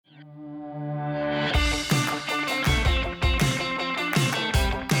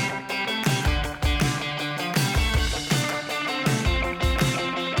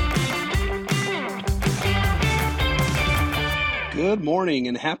Good morning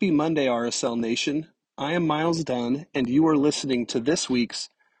and happy Monday, RSL Nation. I am Miles Dunn, and you are listening to this week's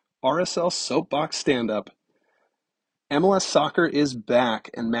RSL Soapbox Stand-Up. MLS Soccer is back,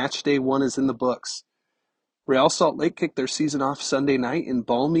 and Match Day 1 is in the books. Real Salt Lake kicked their season off Sunday night in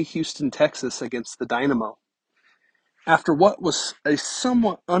balmy Houston, Texas against the Dynamo. After what was a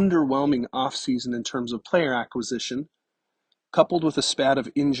somewhat underwhelming offseason in terms of player acquisition, coupled with a spat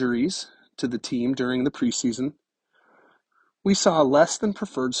of injuries to the team during the preseason, we saw a less than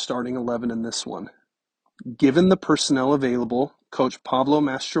preferred starting 11 in this one. Given the personnel available, Coach Pablo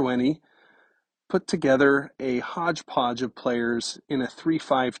Mastroeni put together a hodgepodge of players in a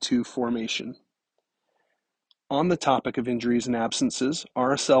 3-5-2 formation. On the topic of injuries and absences,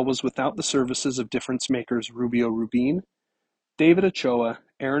 RSL was without the services of difference makers Rubio Rubin, David Ochoa,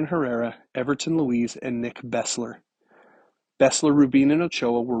 Aaron Herrera, Everton Luiz, and Nick Bessler. Bessler, Rubin, and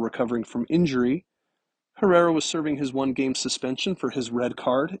Ochoa were recovering from injury. Herrera was serving his one-game suspension for his red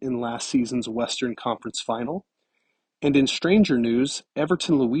card in last season's Western Conference Final. And in stranger news,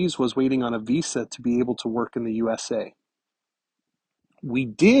 Everton Luiz was waiting on a visa to be able to work in the USA. We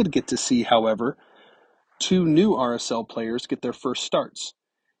did get to see, however, two new RSL players get their first starts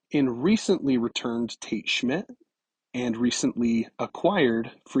in recently returned Tate Schmidt and recently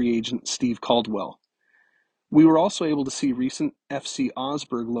acquired free agent Steve Caldwell. We were also able to see recent FC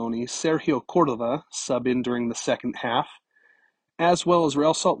Augsburg loanee Sergio Cordova sub in during the second half, as well as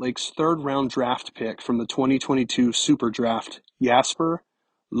Real Salt Lake's third-round draft pick from the 2022 Super Draft, Jasper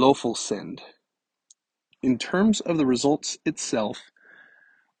Lofelsend. In terms of the results itself,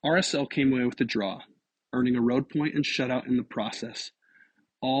 RSL came away with a draw, earning a road point and shutout in the process,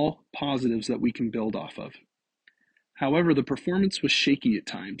 all positives that we can build off of. However, the performance was shaky at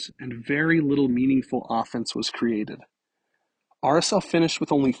times, and very little meaningful offense was created. RSL finished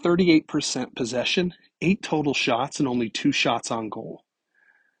with only 38% possession, 8 total shots, and only 2 shots on goal.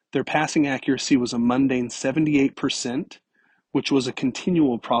 Their passing accuracy was a mundane 78%, which was a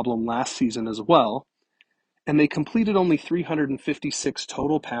continual problem last season as well, and they completed only 356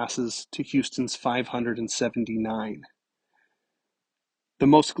 total passes to Houston's 579. The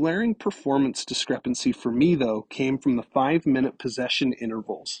most glaring performance discrepancy for me, though, came from the 5-minute possession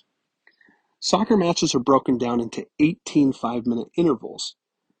intervals. Soccer matches are broken down into 18 5-minute intervals.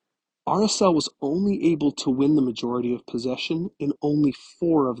 RSL was only able to win the majority of possession in only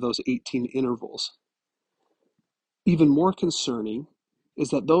 4 of those 18 intervals. Even more concerning is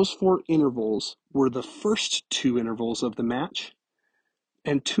that those 4 intervals were the first 2 intervals of the match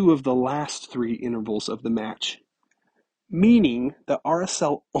and 2 of the last 3 intervals of the match, meaning that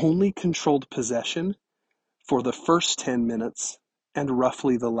RSL only controlled possession for the first 10 minutes and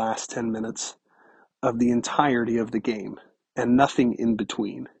roughly the last 10 minutes of the entirety of the game, and nothing in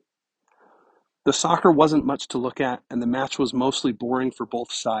between. The soccer wasn't much to look at, and the match was mostly boring for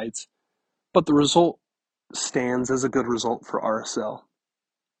both sides, but the result stands as a good result for RSL.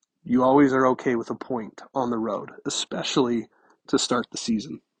 You always are okay with a point on the road, especially to start the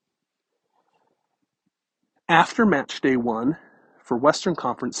season. After match day 1, for Western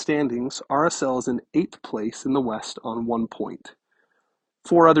Conference standings, RSL is in 8th place in the West on 1 point.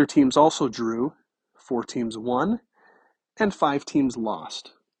 4 other teams also drew, 4 teams won, and 5 teams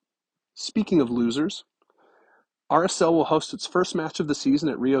lost. Speaking of losers, RSL will host its first match of the season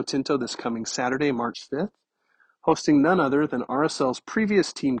at Rio Tinto this coming Saturday, March 5th, hosting none other than RSL's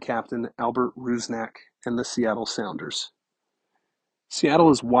previous team captain, Albert Rusnak, and the Seattle Sounders.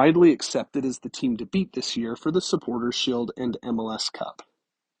 Seattle is widely accepted as the team to beat this year for the Supporters' Shield and MLS Cup.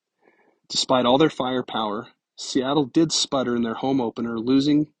 Despite all their firepower, Seattle did sputter in their home opener,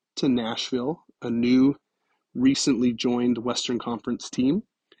 losing to Nashville, a new, recently joined Western Conference team.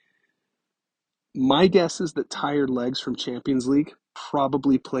 My guess is that tired legs from Champions League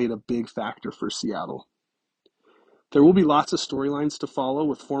probably played a big factor for Seattle. There will be lots of storylines to follow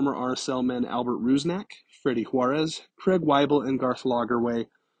with former RSL men Albert Rusnak, Freddie Juarez, Craig Weibel, and Garth Lagerwey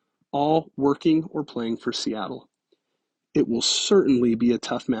all working or playing for Seattle. It will certainly be a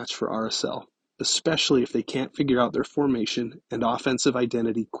tough match for RSL, especially if they can't figure out their formation and offensive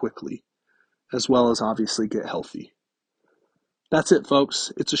identity quickly, as well as obviously get healthy. That's it,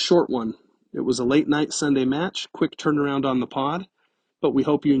 folks. It's a short one. It was a late night Sunday match, quick turnaround on the pod, but we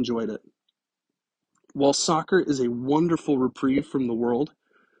hope you enjoyed it. While soccer is a wonderful reprieve from the world,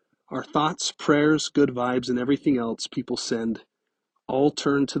 our thoughts, prayers, good vibes, and everything else people send all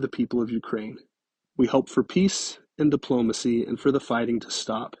turn to the people of Ukraine. We hope for peace and diplomacy and for the fighting to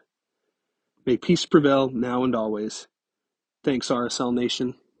stop. May peace prevail now and always. Thanks, RSL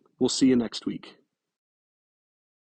Nation. We'll see you next week.